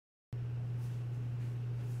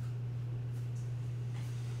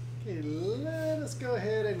Okay, let us go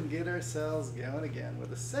ahead and get ourselves going again with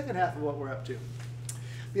the second half of what we're up to.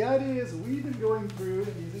 The idea is we've been going through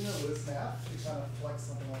and using a list map to kind of flex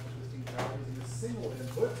something like a twisting tower using a single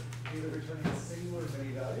input, either returning a single or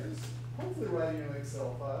many values, hopefully writing an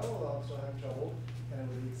Excel file, although I'm still having trouble kind of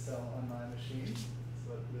with Excel on my machine,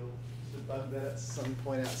 so we'll debug that at some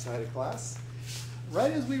point outside of class.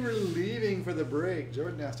 Right as we were leaving for the break,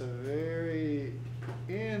 Jordan asked a very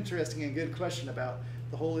interesting and good question about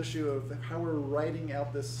the whole issue of how we're writing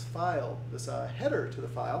out this file, this header to the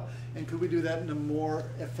file, and could we do that in a more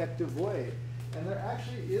effective way? And there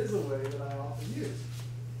actually is a way that I often use.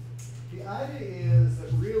 The idea is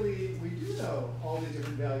that really we do know all these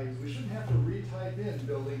different values. We shouldn't have to retype in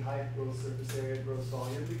building height, gross surface area, gross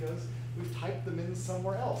volume, because we've typed them in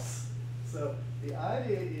somewhere else. So the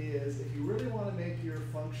idea is if you really want to make your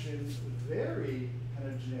function very kind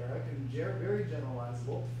of generic and very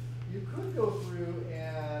generalizable, you could go through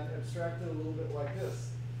and abstract it a little bit like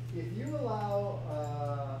this. If you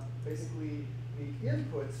allow basically the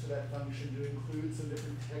inputs to that function to include some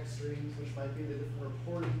different text streams, which might be the different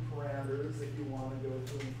reporting parameters that you want to go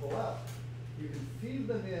through and pull out, you can feed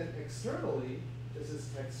them in externally just as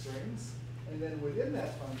text strings, and then within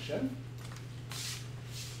that function,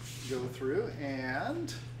 go through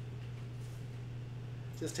and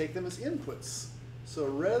just take them as inputs. So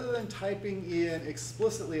rather than typing in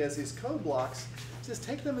explicitly as these code blocks, just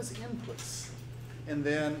take them as inputs. And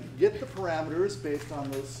then get the parameters based on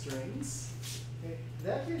those strings. Okay.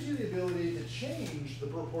 That gives you the ability to change the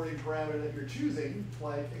reporting parameter that you're choosing,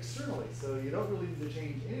 like externally. So you don't really need to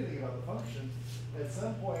change anything about the function. At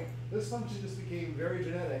some point, this function just became very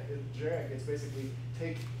generic. It's basically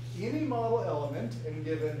take any model element and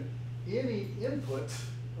given any input,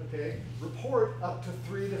 okay, report up to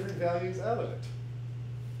 3 different values out of it.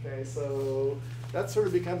 Okay, so that sort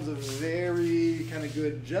of becomes a very kind of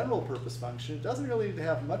good general purpose function. It doesn't really need to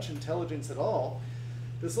have much intelligence at all.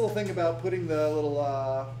 This little thing about putting the little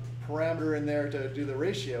parameter in there to do the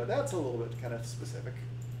ratio, that's a little bit kind of specific.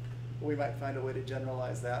 We might find a way to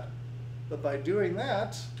generalize that. But by doing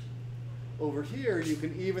that, over here, you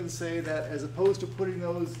can even say that as opposed to putting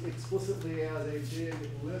those explicitly as a big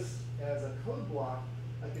list as a code block,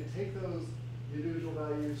 I can take those individual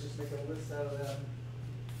values, just make a list out of them,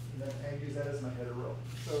 and use that as my header row.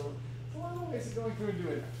 So it's a lot of ways of going through and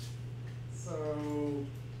doing that. So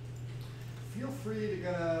feel free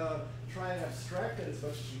to try and abstract it as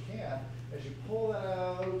much as you can. As you pull that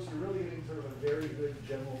out, you're really getting sort of a very good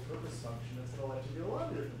general purpose function that's going to let you do a lot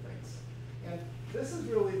of different things. And this is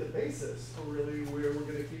really the basis for really where we're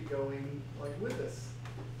going to keep going like with this.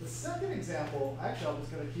 The second example, actually I'm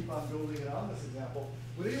just going to keep on building it on this example.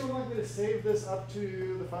 Would anyone like me to save this up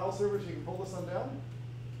to the file server so you can pull this one down?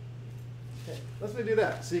 Okay, let me do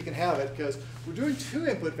that so you can have it, because we're doing 2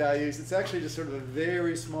 input values. It's actually just sort of a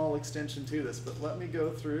very small extension to this, but let me go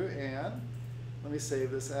through and let me save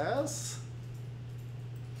this as.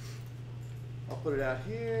 I'll put it out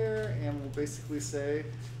here, and we'll basically say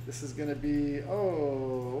this is going to be,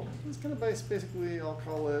 it's going to be basically, I'll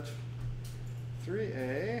call it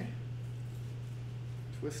 3A,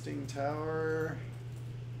 twisting tower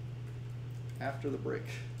after the break.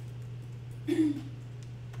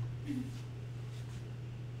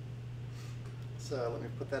 So let me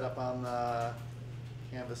put that up on the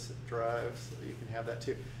Canvas drive so that you can have that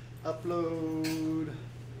too. Upload.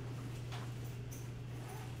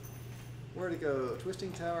 Where to go?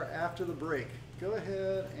 Twisting tower after the break. Go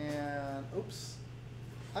ahead and, oops.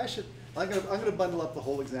 I'm gonna bundle up the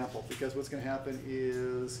whole example, because what's gonna happen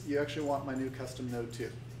is you actually want my new custom node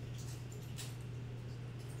too.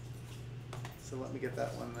 So let me get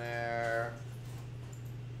that one there.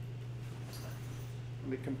 Let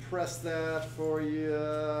me compress that for you.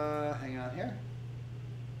 Hang on here.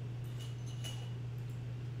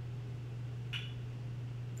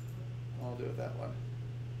 I'll do it that one.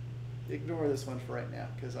 Ignore this one for right now,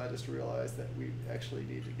 because I just realized that we actually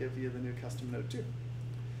need to give you the new custom node too.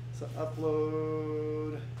 So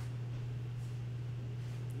upload.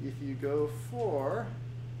 If you go for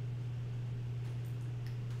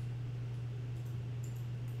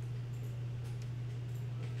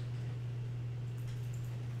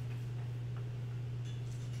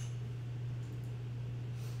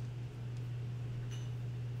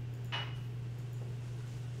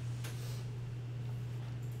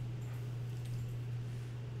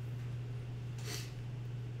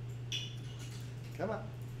come on.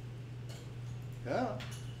 Come on.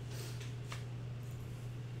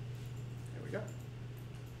 There we go.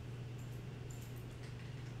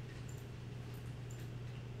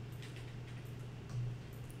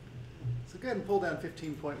 So go ahead and pull down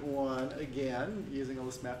 15.1 again, using a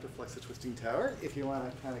list map to flex the twisting tower. If you want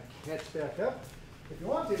to kind of catch back up, if you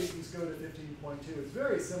want to, you just go to 15.2. It's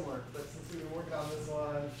very similar, but since we've been working on this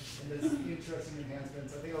one and there's interesting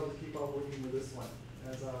enhancements, I think I'll just keep on working with this one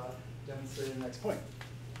as demonstrated in the next point.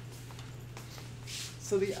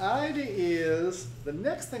 So the idea is, the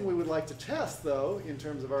next thing we would like to test, though, in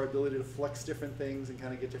terms of our ability to flex different things and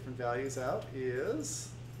kind of get different values out is,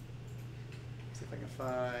 see if I can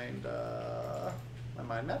find my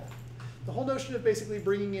mind map. The whole notion of basically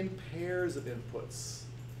bringing in pairs of inputs.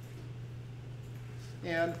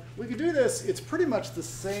 And we could do this, it's pretty much the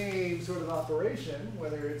same sort of operation,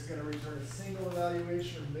 whether it's going to return a single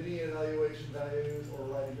evaluation or many evaluation values or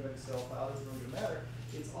writing to an Excel file, it doesn't really matter.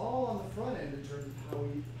 It's all on the front end in terms of how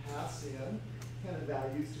we pass in kind of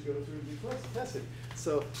values to go through and be tested.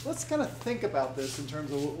 So let's kind of think about this in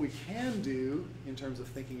terms of what we can do in terms of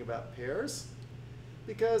thinking about pairs.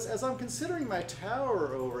 Because as I'm considering my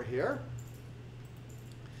tower over here,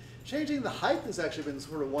 changing the height has actually been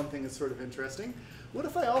sort of one thing that's sort of interesting. What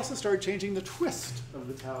if I also start changing the twist of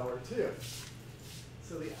the tower too?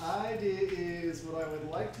 So the idea is what I would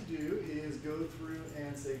like to do is go through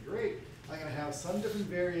and say, great, I'm going to have some different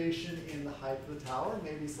variation in the height of the tower,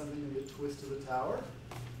 maybe something in the twist of the tower.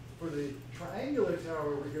 For the triangular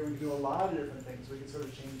tower over here, we can do a lot of different things. We can sort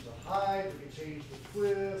of change the height, we can change the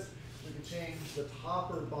twist, we can change the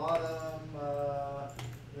top or bottom.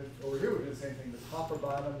 Over here, we can do the same thing, the top or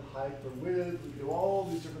bottom, height or width. We can do all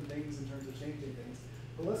these different things in terms of changing things.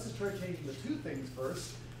 But let's just try changing the two things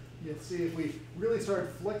first. You'll see if we really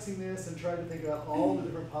start flexing this and try to think about all the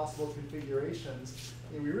different possible configurations,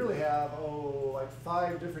 and we really have, like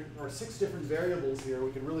 5 different or 6 different variables here.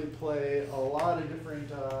 We can really play a lot of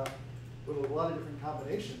different, with a lot of different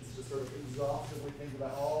combinations to sort of exhaustively think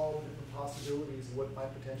about all the different possibilities of what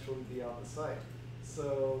might potentially be on the site.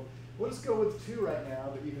 So we'll just go with 2 right now,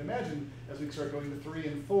 but you can imagine as we start going to 3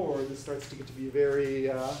 and 4, this starts to get to be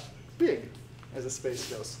very big as the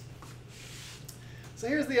space goes. So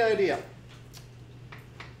here's the idea.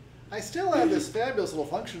 I still have this fabulous little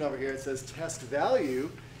function over here. It says test value.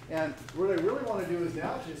 And what I really want to do is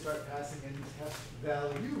now actually start passing in test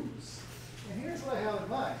values. And here's what I have in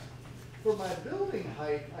mind. For my building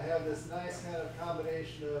height, I have this nice kind of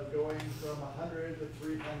combination of going from 100 to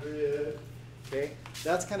 300. Okay,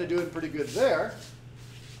 that's kind of doing pretty good there.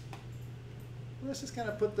 Let's just kind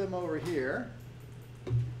of put them over here.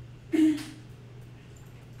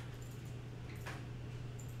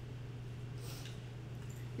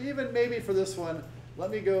 Even maybe for this one, let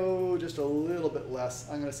me go just a little bit less.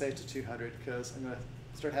 I'm going to say to 200 because I'm going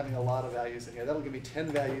to start having a lot of values in here. That'll give me 10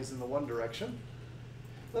 values in the one direction.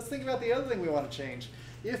 Let's think about the other thing we want to change.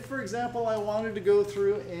 If, for example, I wanted to go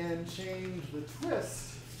through and change the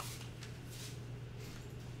twist,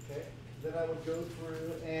 okay, then I would go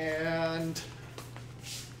through and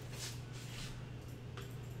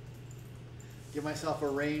give myself a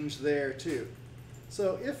range there too.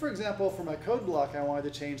 So if, for example, for my code block, I wanted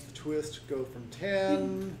to change the twist, go from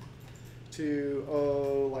 10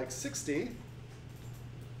 to, like 60,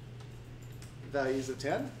 values of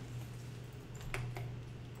 10.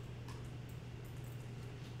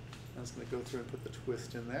 I'm just going to go through and put the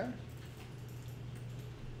twist in there.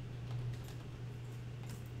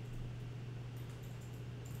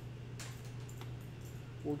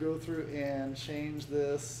 We'll go through and change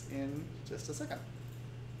this in just a second.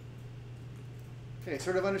 Okay,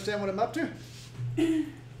 sort of understand what I'm up to?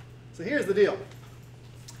 So here's the deal.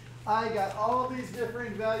 I got all these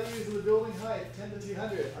different values of the building height, 10 to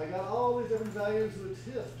 200. I got all these different values of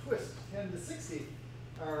the twist, 10 to 60.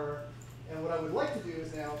 And what I would like to do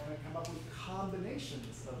is now kind of come up with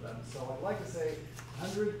combinations of them. So I'd like to say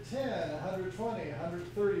 110, 120,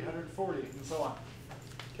 130, 140, and so on.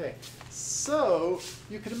 Okay, so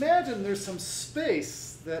you can imagine there's some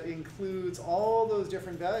space that includes all those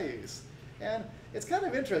different values. And it's kind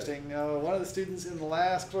of interesting. One of the students in the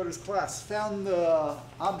last quarter's class found the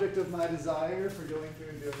object of my desire for going through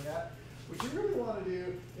and doing that. What you really want to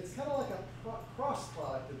do, it's kind of like a cross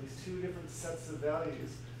product of these 2 different sets of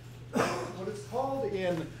values. What it's called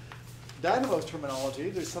in Dynamo's terminology,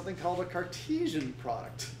 there's something called a Cartesian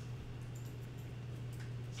product.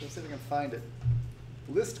 So let's see if I can find it.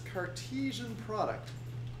 List Cartesian product.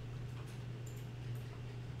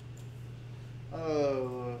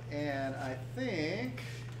 Oh, and I think,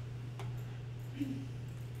 let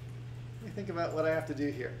me think about what I have to do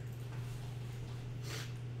here.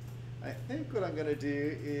 I think what I'm going to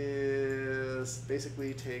do is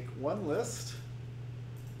basically take one list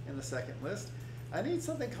and the second list. I need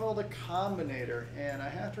something called a combinator, and I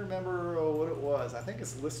have to remember what it was. I think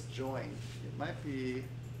it's list join. It might be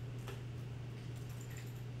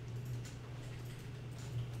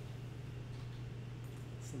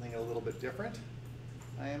something a little bit different.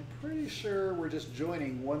 I am pretty sure we're just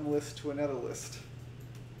joining one list to another list.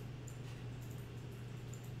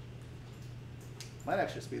 Might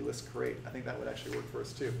actually just be list create. I think that would actually work for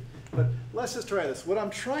us too. But let's just try this. What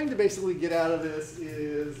I'm trying to basically get out of this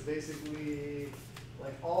is basically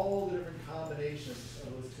like all the different combinations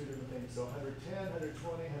of those two different things. So 110,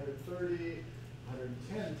 120, 130,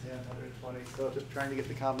 110, 10, 120. So just trying to get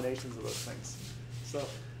the combinations of those things. So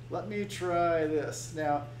let me try this.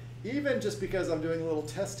 Now, even just because I'm doing a little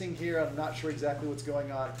testing here, I'm not sure exactly what's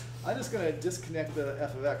going on, I'm just going to disconnect the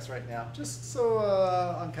f of x right now, just so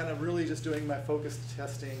I'm kind of really just doing my focused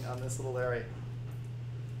testing on this little area.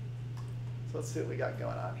 So let's see what we got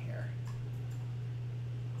going on here.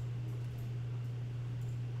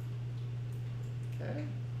 Okay,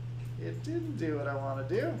 it didn't do what I want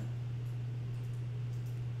to do.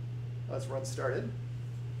 Let's run started.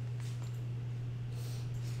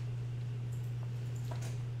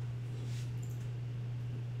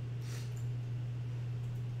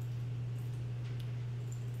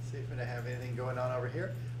 See if I have anything going on over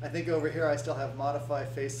here. I think over here I still have modify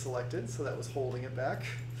face selected, so that was holding it back.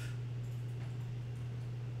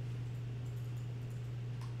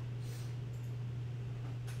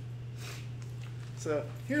 So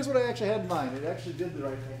here's what I actually had in mind. It actually did the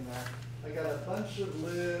right thing there. I got a bunch of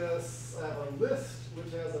lists. I have a list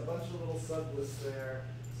which has a bunch of little sub-lists there.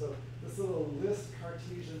 So this little list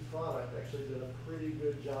Cartesian product actually did a pretty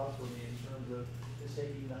good job for me in terms of just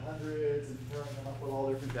taking the hundreds and pairing them up with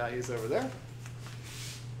all different values over there.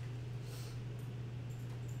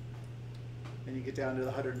 And you get down to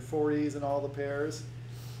the 140s and all the pairs.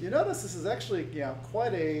 You notice this is actually, you know,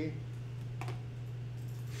 quite a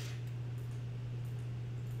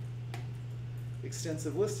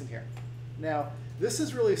extensive list in here. Now, this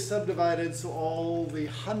is really subdivided so all the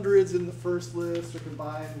hundreds in the first list are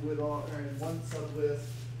combined with all, are in one sublist.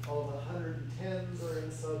 All the 110s are in a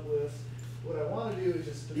sublist. What I want to do is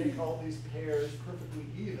just to make all these pairs perfectly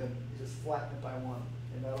even, you just flatten it by one.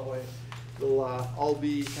 And that way they'll all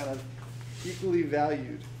be kind of equally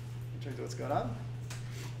valued in terms of what's going on.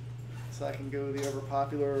 So I can go the ever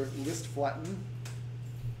popular list flatten.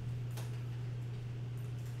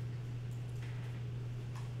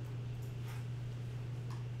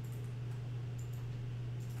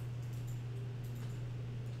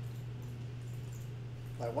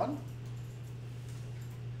 By one.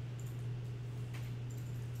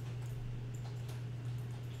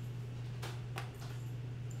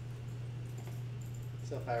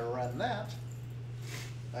 So if I run that,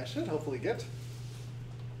 I should hopefully get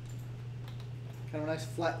kind of a nice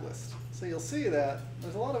flat list. So you'll see that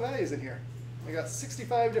there's a lot of values in here. I got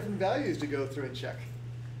 65 different values to go through and check.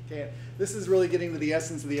 Okay, this is really getting to the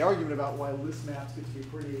essence of the argument about why list maps get to be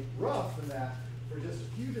pretty rough in that for just a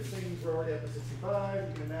few different things we're already up to 65.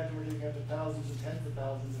 You can imagine we're getting up to thousands and tens of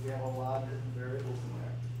thousands if we have a lot of different variables in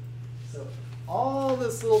there. So all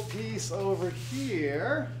this little piece over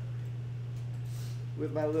here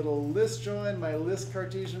with my little list join, my list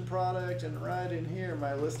Cartesian product, and right in here,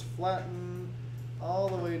 my list flatten, all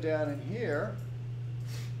the way down in here.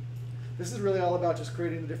 This is really all about just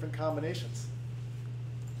creating the different combinations.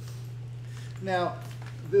 Now,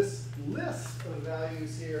 this list of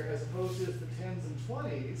values here, as opposed to just the 10s and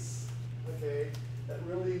 20s, okay, that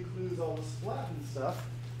really includes all this flattened stuff.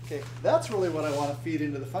 Okay, that's really what I want to feed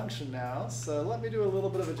into the function now. So let me do a little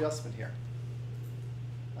bit of adjustment here.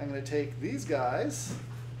 I'm going to take these guys,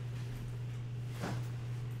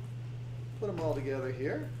 put them all together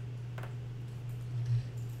here.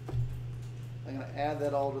 I'm going to add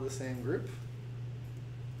that all to the same group.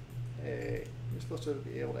 Hey, you're supposed to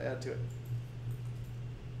be able to add to it.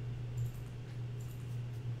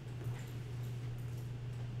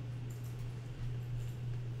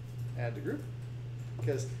 Add to group,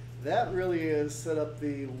 because that really is set up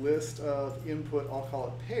the list of input, I'll call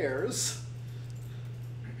it pairs.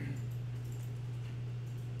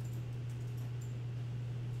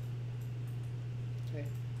 Okay.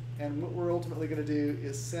 And what we're ultimately going to do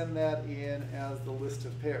is send that in as the list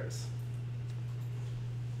of pairs.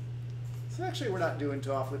 So actually we're not doing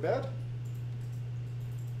too awfully bad.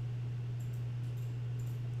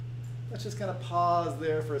 Let's just kind of pause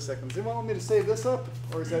there for a second. Does anyone want me to save this up?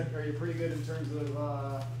 Or is that, are you pretty good in terms of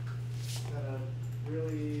kind of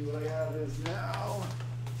really what I have is now?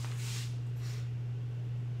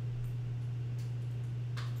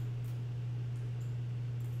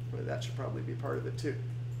 Well, that should probably be part of it too.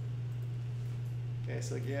 Okay,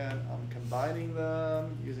 so again, I'm combining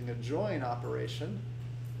them using a join operation,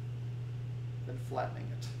 then flattening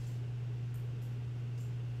it.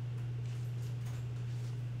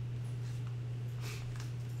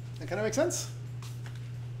 That kind of makes sense?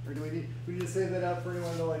 Or do we need to save that out for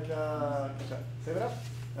anyone to like, save it up?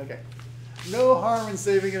 Okay. No harm in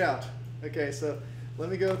saving it out. Okay, so let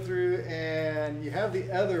me go through, and you have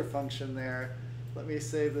the other function there. Let me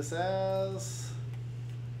save this as,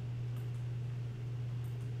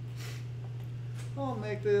 I'll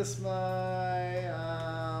make this my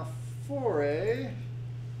 4A.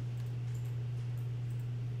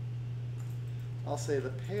 I'll say the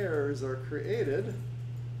pairs are created.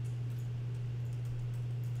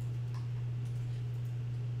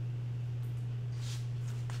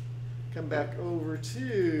 Come back over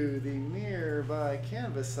to the nearby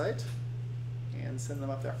Canvas site and send them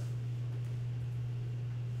up there.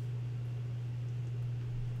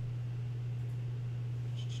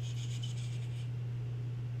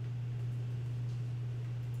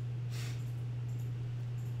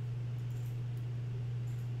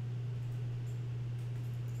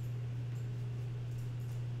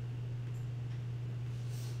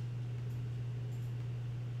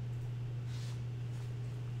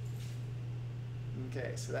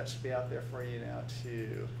 Okay, so that should be out there for you now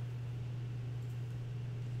too.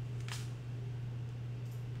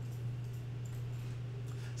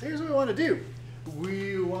 So here's what we want to do.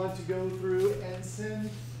 We want to go through and send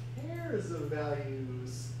pairs of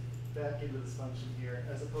values back into this function here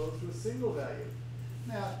as opposed to a single value.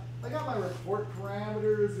 Now, I got my report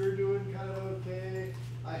parameters, they're doing kind of okay.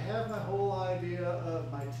 I have my whole idea of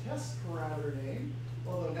my test parameter name,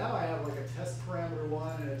 although now I have like a test parameter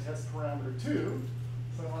 1 and a test parameter 2.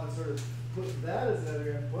 So I want to sort of put that as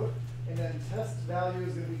another input, and then test value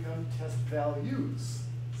is going to become test values.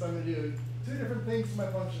 So I'm going to do two different things to my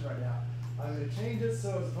function right now. I'm going to change it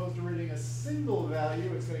so as opposed to reading a single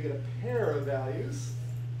value, it's going to get a pair of values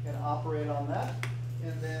and operate on that.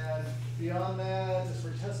 And then beyond that, just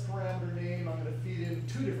for test parameter name, I'm going to feed in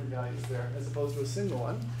two different values there as opposed to a single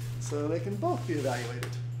one, so they can both be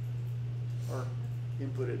evaluated or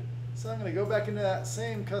inputted. So I'm going to go back into that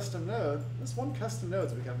same custom node. This one custom node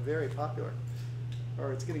has become very popular,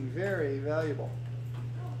 or it's getting very valuable.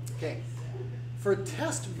 Okay, for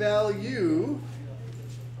test value,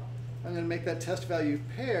 I'm going to make that test value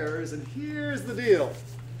pairs, and here's the deal.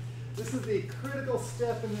 This is the critical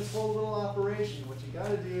step in this whole little operation. What you got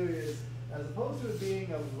to do is, as opposed to it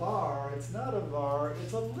being a var, it's not a var,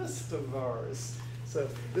 it's a list of vars. So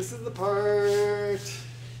this is the part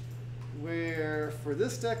where for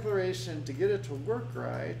this declaration, to get it to work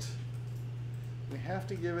right, we have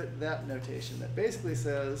to give it that notation that basically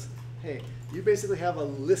says, hey, you basically have a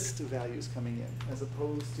list of values coming in as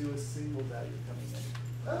opposed to a single value coming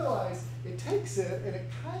in. Otherwise, it takes it and it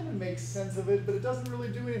kind of makes sense of it, but it doesn't really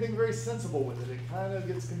do anything very sensible with it. It kind of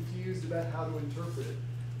gets confused about how to interpret it.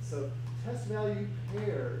 So test value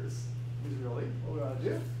pairs is really what we want to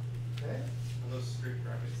do. Okay. Are those straight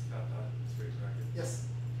brackets, dot, straight brackets? Yes.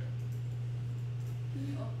 Can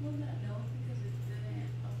you upload that note because it didn't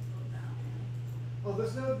upload that one? Oh,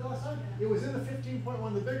 this node last time? Yeah. It was in the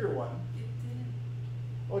 15.1, the bigger one. It didn't.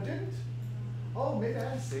 Oh, it didn't? Oh, maybe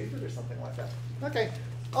I had saved it or something like that. Okay,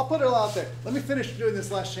 I'll put it all out there. Let me finish doing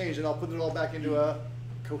this last change and I'll put it all back into a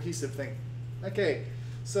cohesive thing. Okay,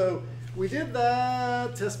 so we did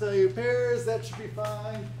that, test value pairs, that should be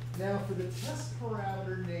fine. Now for the test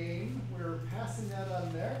parameter name, we're passing that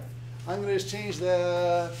on there. I'm going to just change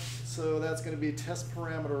that, so that's going to be test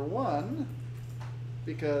parameter 1,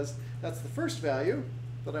 because that's the first value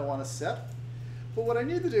that I want to set. But what I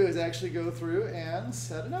need to do is actually go through and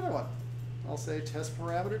set another one. I'll say test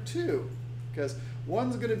parameter 2, because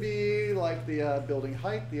one's going to be like the building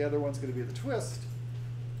height, the other one's going to be the twist.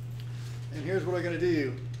 And here's what I'm going to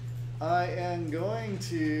do. I am going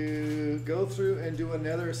to go through and do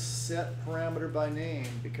another set parameter by name,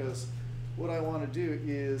 because what I want to do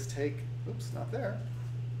is take, oops, not there.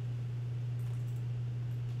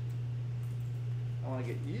 I want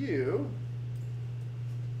to get you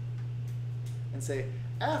and say,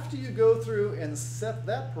 after you go through and set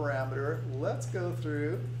that parameter, let's go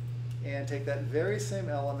through and take that very same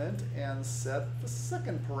element and set the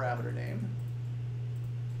second parameter name.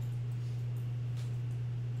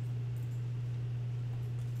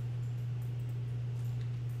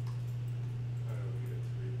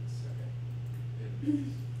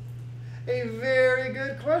 A very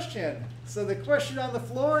good question. So the question on the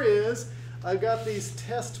floor is, I've got these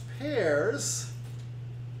test pairs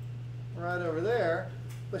right over there,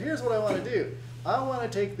 but here's what I want to do. I want to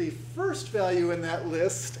take the first value in that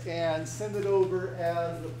list and send it over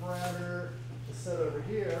as the parameter to set over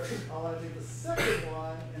here. I want to take the second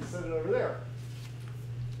one and set it over there.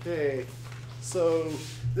 Okay, so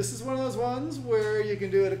this is one of those ones where you can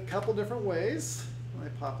do it a couple different ways. Let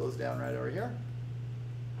me pop those down right over here.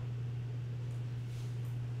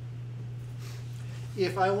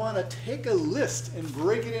 if I want to take a list and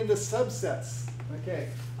break it into subsets, okay,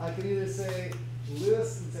 I can either say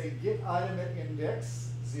list and say get item at index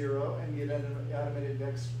 0 and get item at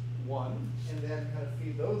index 1, and then kind of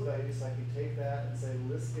feed those values. So I can take that and say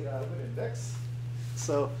list get item at index.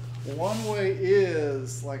 So one way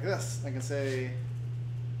is like this. I can say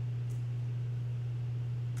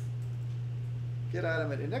get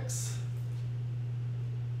item at index,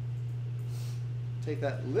 take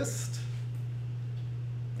that list,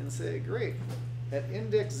 and say, great, at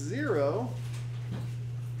index 0,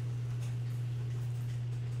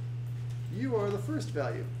 you are the first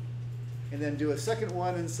value. And then do a second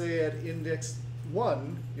one and say at index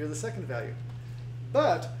 1, you're the second value.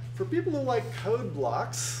 But for people who like code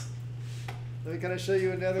blocks, let me kind of show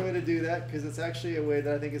you another way to do that, because it's actually a way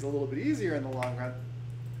that I think is a little bit easier in the long run.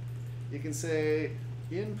 You can say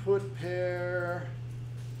input pair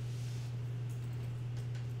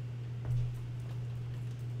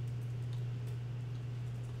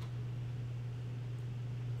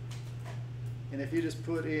and if you just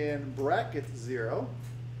put in bracket 0,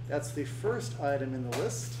 that's the first item in the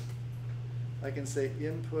list. I can say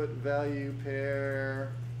input value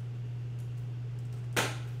pair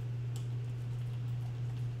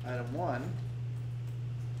item 1.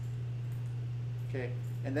 Okay,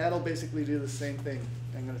 and that'll basically do the same thing.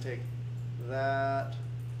 I'm going to take that,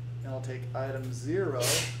 and I'll take item 0,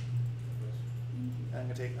 and I'm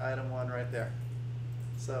going to take item 1 right there.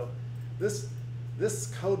 So this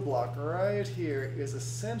code block right here is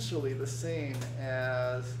essentially the same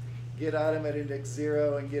as get item at index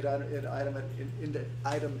 0 and get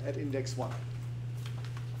item at index 1.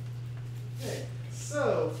 Okay,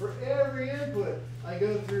 so for every input, I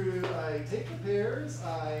go through, I take the pairs,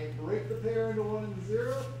 I break the pair into 1 and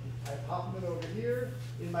 0, I pop them in over here.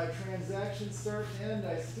 In my transaction start and end,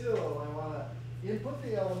 I want to input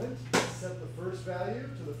the element, set the first value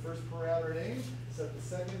to the first parameter name, set the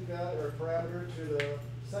second value or parameter to the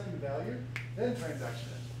second value, then transaction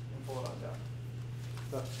end, and pull it on down.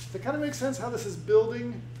 So does it kind of make sense how this is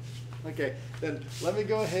building? Okay, then let me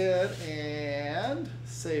go ahead and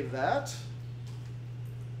save that.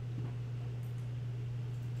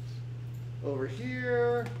 Over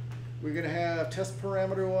here, we're going to have test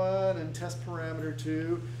parameter 1 and test parameter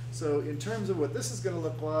 2. So in terms of what this is going to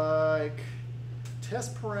look like,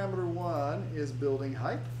 test parameter 1 is building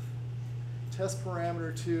height. Test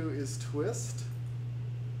parameter 2 is twist.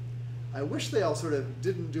 I wish they all sort of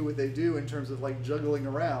didn't do what they do in terms of like juggling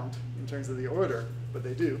around in terms of the order, but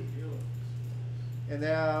they do. And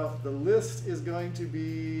now the list is going to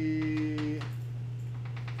be,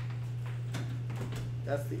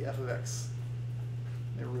 that's the f of x.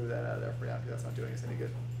 Let me remove that out of there for now because that's not doing us any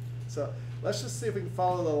good. So let's just see if we can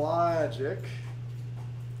follow the logic.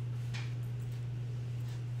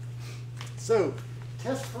 So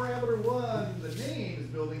test parameter 1, the name is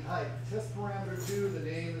building height. Test parameter 2, the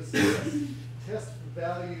name is list. Test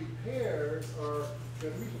value pairs are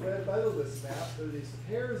going to be fed by the list map. They're these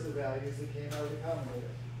pairs of values that came out of the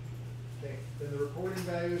combinator. Okay, then the recording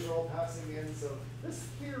values are all passing in. So this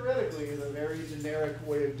theoretically is a very generic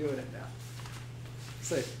way of doing it now.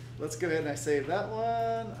 So let's go ahead and I save that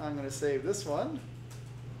one. I'm going to save this one.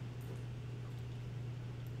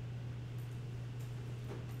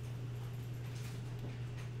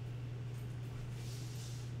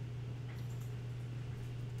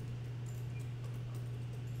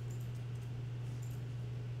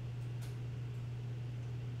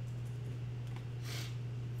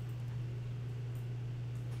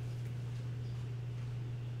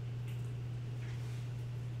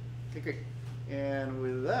 Okay, great. And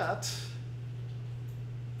with that,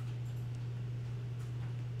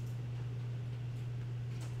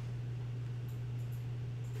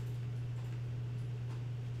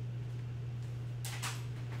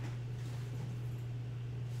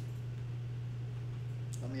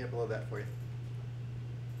 let me upload that for you.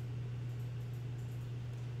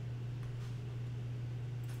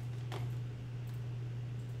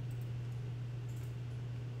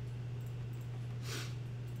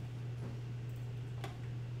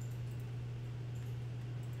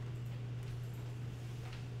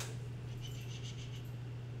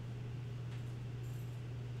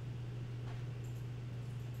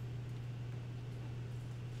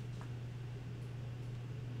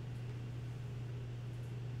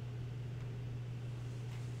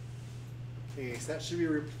 Okay, so that should be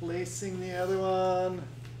replacing the other one.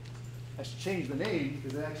 I should change the name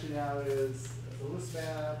because it actually now is a list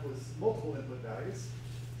map with multiple input values.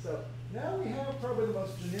 So now we have probably the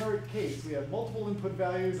most generic case. We have multiple input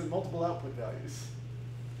values and multiple output values.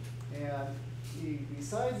 And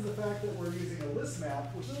besides the fact that we're using a list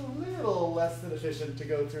map, which is a little less than efficient to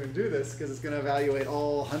go through and do this because it's going to evaluate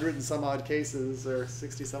all 100 and some odd cases or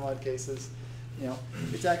 60 some odd cases, you know,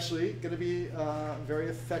 it's actually going to be a very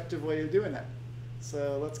effective way of doing that.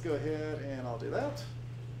 So let's go ahead and I'll do that.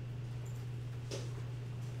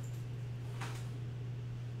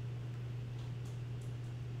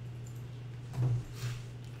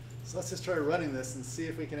 So let's just try running this and see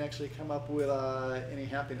if we can actually come up with any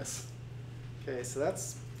happiness. Okay, so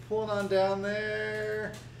that's pulling on down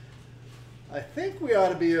there. I think we ought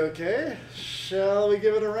to be okay. Shall we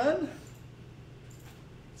give it a run?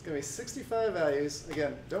 It's going to be 65 values.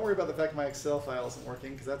 Again, don't worry about the fact my Excel file isn't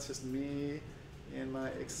working because that's just me in my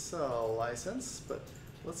Excel license. But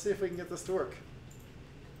let's see if we can get this to work.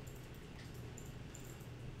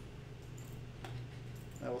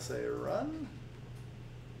 I will say run.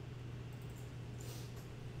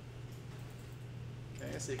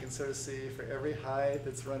 Okay, so you can sort of see for every height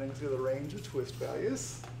it's running through the range of twist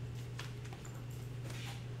values.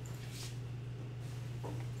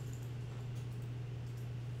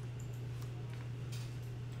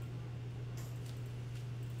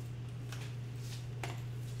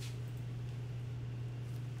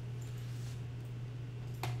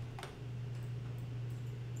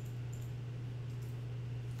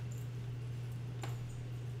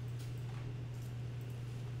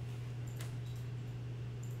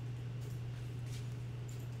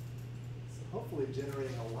 Hopefully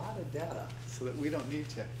generating a lot of data so that we don't need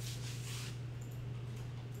to.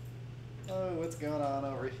 Oh, what's going on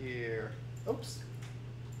over here? Oops.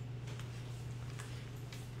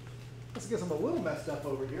 Let's guess I'm a little messed up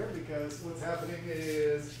over here because what's happening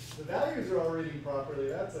is the values are all reading properly.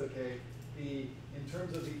 That's okay. In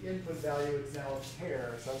terms of the input value, it's now a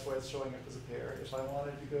pair, so that's why it's showing up as a pair. If I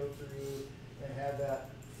wanted to go through and have that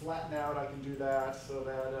flatten out, I can do that so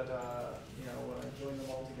that you know, when I join them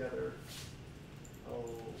all together,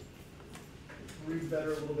 read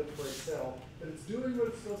better a little bit for Excel, but it's doing what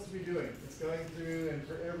it's supposed to be doing. It's going through, and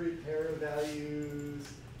for every pair of values,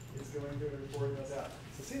 it's going through and reporting those out.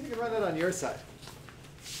 So see if you can run that on your side.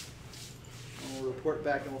 And we'll report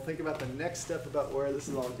back, and we'll think about the next step about where this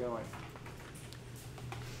is all going.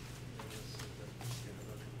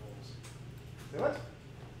 Say what?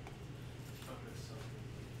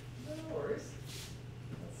 No worries.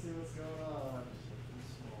 Let's see what's going on.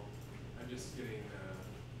 I'm just getting,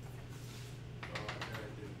 well, I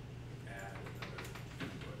didn't add another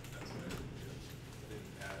input. That's what I didn't do. I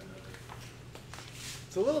didn't add another.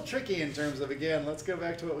 It's a little tricky in terms of, again, let's go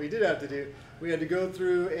back to what we did have to do. We had to go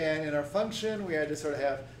through, and in our function, we had to sort of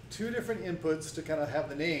have two different inputs to kind of have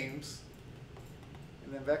the names.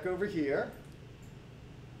 And then back over here,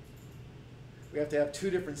 we have to have two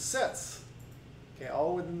different sets. Okay,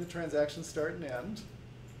 all within the transaction start and end.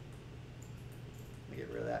 Let me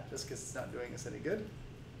get rid of that just because it's not doing us any good.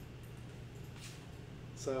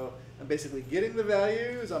 So I'm basically getting the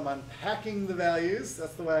values, I'm unpacking the values.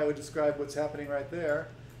 That's the way I would describe what's happening right there.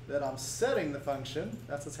 Then I'm setting the function.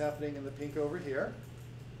 That's what's happening in the pink over here.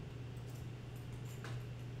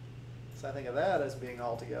 So I think of that as being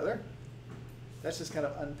all together. That's just kind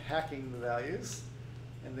of unpacking the values.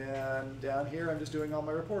 And then down here, I'm just doing all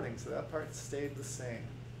my reporting. So that part stayed the same.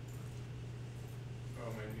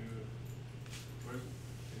 Oh, my new, can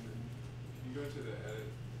you go to the edit,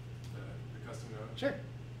 the custom node? Sure.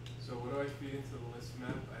 So what do I feed into the list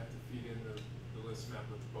map? I have to feed in the list map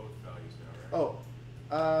with both values now, right? Oh,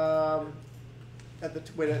 at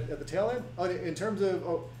the tail end? Oh, in terms of,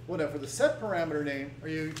 oh, well, no, for the set parameter name, are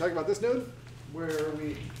you talking about this node? Where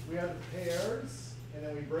we have the pairs, and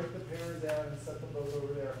then we break the pairs out and set them both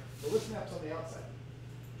over there. The list map's on the outside.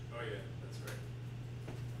 Oh yeah, that's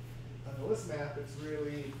right. On the list map, it's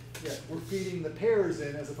really, yeah, we're feeding the pairs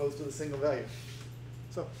in as opposed to the single value.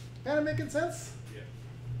 So, kind of making sense? Yeah.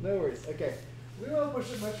 No worries. Okay. We won't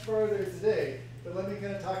push it much farther today, but let me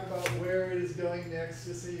kind of talk about where it is going next,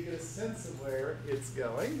 just so you get a sense of where it's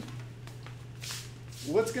going.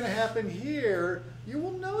 What's going to happen here, you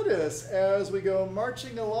will notice as we go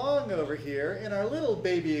marching along over here, in our little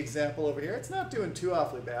baby example over here, it's not doing too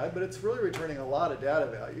awfully bad, but it's really returning a lot of data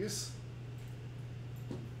values.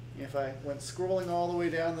 If I went scrolling all the way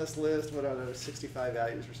down this list, what are those, 65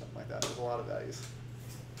 values or something like that? There's a lot of values.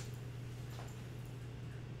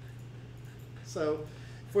 So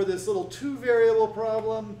for this little two-variable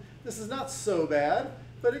problem, this is not so bad,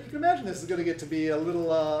 but you can imagine this is going to get to be a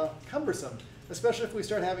little cumbersome, especially if we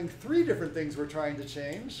start having 3 different things we're trying to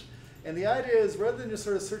change. And the idea is, rather than just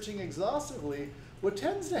sort of searching exhaustively, what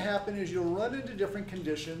tends to happen is you'll run into different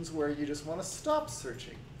conditions where you just want to stop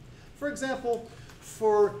searching. For example,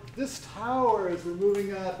 for this tower, as we're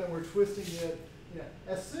moving up and we're twisting it,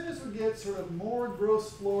 as soon as we get sort of more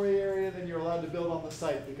gross floor area than you're allowed to build on the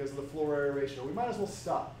site because of the floor area ratio, we might as well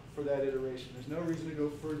stop for that iteration. There's no reason to go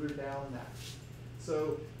further down that.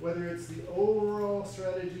 So whether it's the overall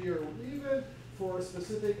strategy or even for a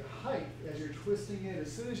specific height, as you're twisting it,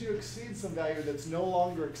 as soon as you exceed some value that's no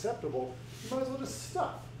longer acceptable, you might as well just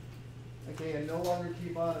stop, okay, and no longer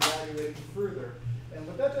keep on evaluating further. And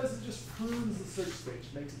what that does is just prunes the search space,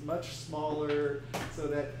 makes it much smaller, so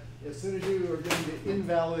that as soon as you are getting to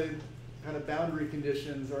invalid kind of boundary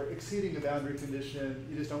conditions or exceeding a boundary condition,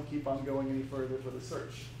 you just don't keep on going any further for the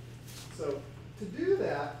search. So to do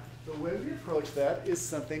that, the way we approach that is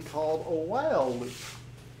something called a while loop.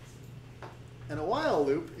 And a while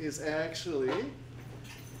loop is actually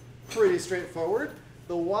pretty straightforward.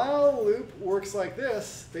 The while loop works like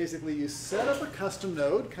this. Basically, you set up a custom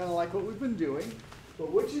node, kind of like what we've been doing.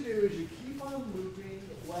 But what you do is you keep on looping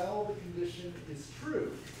while the condition is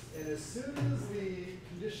true. And as soon as the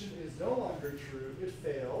condition is no longer true, it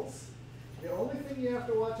fails. The only thing you have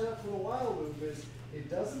to watch out for the while loop is it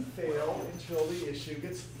doesn't fail until the issue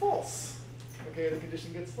gets false. Okay, the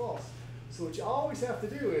condition gets false. So what you always have to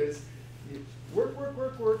do is you work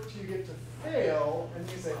till you get to fail, and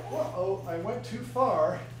you say, uh-oh, I went too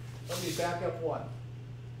far. Let me back up one.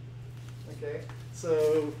 Okay,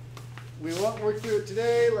 so we won't work through it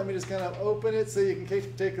today. Let me just kind of open it so you can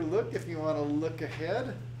take a look if you want to look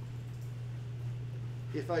ahead.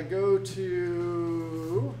 If I go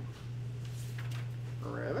to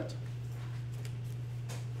Revit,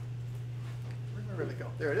 where'd my Revit go?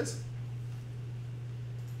 There it is.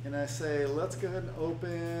 And I say, let's go ahead and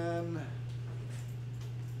open,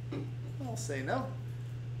 I'll say no.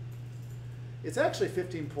 It's actually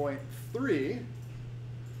 15.3.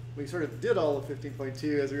 We sort of did all of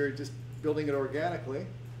 15.2 as we were just building it organically.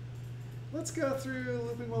 Let's go through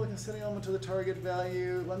looping while setting element to the target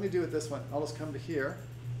value. Let me do it this one. I'll just come to here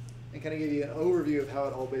and kind of give you an overview of how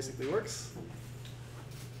it all basically works.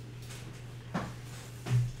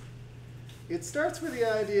 It starts with the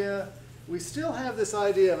idea, we still have this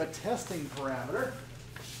idea of a testing parameter.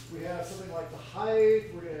 We have something like the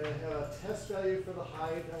height, we're going to have a test value for the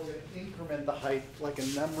height, and we're going to increment the height like a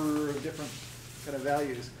number of different kind of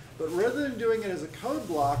values. But rather than doing it as a code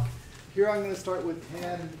block, here I'm going to start with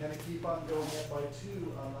 10 and kind of keep on going up by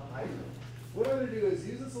 2 on the height. What I'm going to do is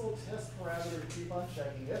use this little test parameter to keep on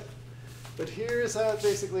checking it. But here's how it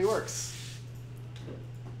basically works.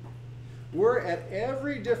 We're at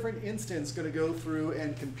every different instance going to go through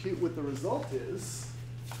and compute what the result is.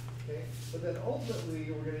 Okay? But then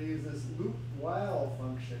ultimately, we're going to use this loop while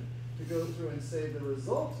function to go through and say the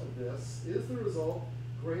result of this is the result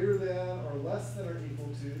greater than or less than or equal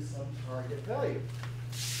to some target value.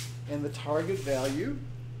 And the target value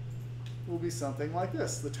will be something like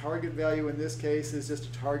this. The target value in this case is just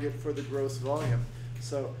a target for the gross volume.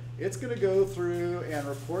 So it's going to go through and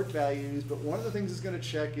report values, but one of the things it's going to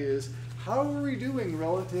check is how are we doing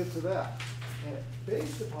relative to that? And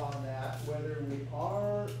based upon that, whether we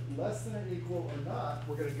are less than or equal or not,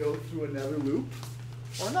 we're going to go through another loop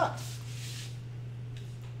or not.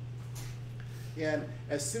 And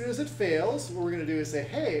as soon as it fails, what we're going to do is say,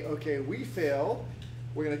 hey, okay, we failed.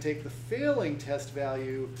 We're going to take the failing test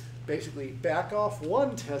value, basically back off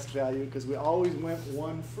one test value because we always went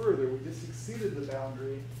one further. We just exceeded the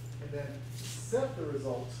boundary, and then set the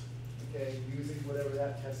result, okay, using whatever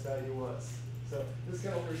that test value was. So this is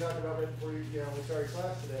kind of what we were talking about right before we started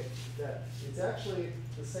class today, that it's actually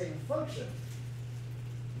the same function.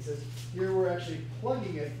 He says, here we're actually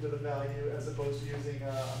plugging it with a value as opposed to using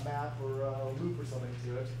a map or a loop or something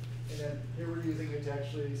to it. And then here we're using it to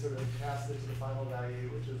actually sort of pass it to the final value,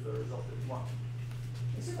 which is the result that we want.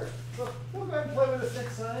 Super. So we'll go ahead and play with this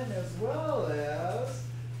next time, as well as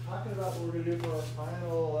talking about what we're going to do for our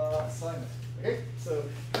final assignment. Okay, so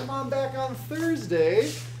come on back on Thursday,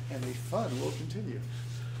 and the fun will continue.